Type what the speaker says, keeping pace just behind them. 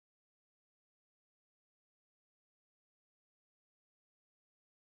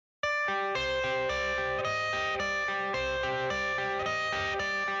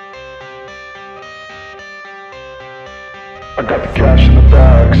I got the cash in the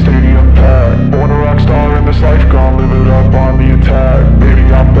bag, stadium packed. Born a rock star in this life, gon' live it up on the attack. Baby,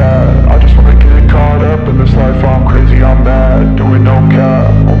 I'm bad, I just wanna get caught up in this life. I'm crazy, I'm mad, doing no cap.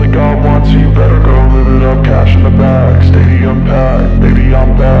 Only God wants you, better go live it up. Cash in the bag, stadium packed. Baby,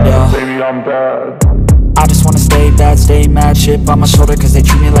 I'm bad, yeah. Baby, I'm bad. I just wanna stay bad, stay mad. Chip on my shoulder cause they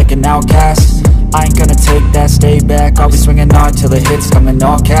treat me like an outcast. I ain't gonna take that, stay back. I'll be swinging hard till the hits come in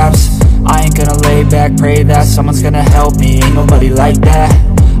all caps. I ain't gonna lay back, pray that someone's gonna help me. Ain't nobody like that.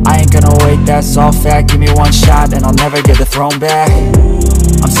 I ain't gonna wait, that's all fact. Give me one shot and I'll never get the throne back.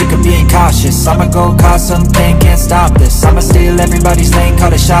 I'm sick of being cautious, I'ma go cause something, can't stop this. I'ma steal everybody's lane,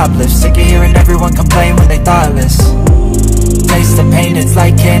 call it shoplift. Sick of hearing everyone complain when they thoughtless. Taste the pain, it's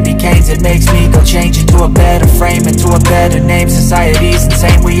like candy canes. It makes me go change into a better frame, into a better name. Society's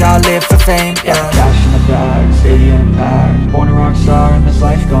insane, we all live for fame, yeah. Cash in the bag, stadium packed. Born a rock star in this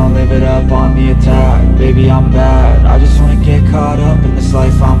life, gon' live it up on the attack. Baby, I'm bad, I just wanna get caught up in this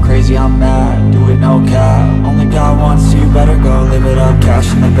life. I'm crazy, I'm mad, do it no cap. Only God wants you, better go live it up.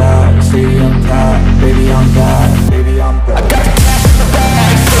 Cash in the bag, stadium packed. Baby, I'm bad, baby, I'm bad. I got the cash in the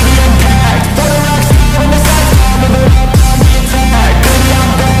bag, stadium packed. Born a rock star in this life, gon' live it up. Baby,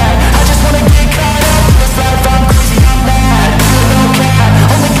 I'm bad, I just wanna get caught up in this life. I'm crazy, I'm mad, do it no cap.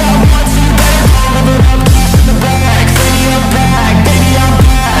 Only God wants you, better go live it up. Cash in the bag, stadium packed. Baby, I'm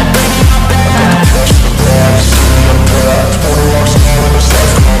bad, baby, I'm bad. Cash in the bag, stadium packed. Born a rock star in this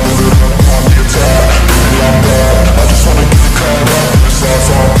life, gon' live it up on the attack. Baby, I'm bad, I just wanna get caught up in this life.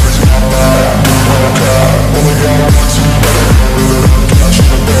 I'm crazy, I'm mad, do it no cap. Only God wants you, better go live it up. Cash in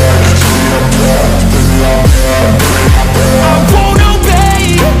the bag, stadium packed. Baby, I'm bad, baby, I'm bad. I won't obey.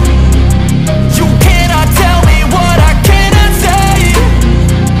 You cannot tell me what I cannot say.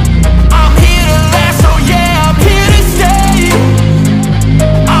 I'm here to last, so yeah, I'm here to stay.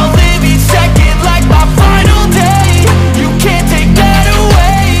 I'll live each second like my final day. You can't take that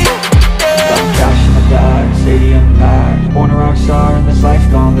away, yeah. Cash in the bag, stadium packed. Born a rock star in this life,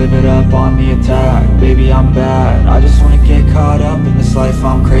 gon' live it up on the attack. Baby, I'm bad, I just wanna get caught up in this life.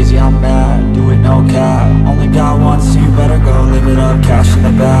 I'm crazy, I'm mad, do it no cap. Only God wants you, better go live it up. Cash in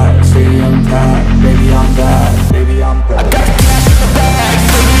the bag, stadium packed. Baby, I'm bad, baby, I'm bad.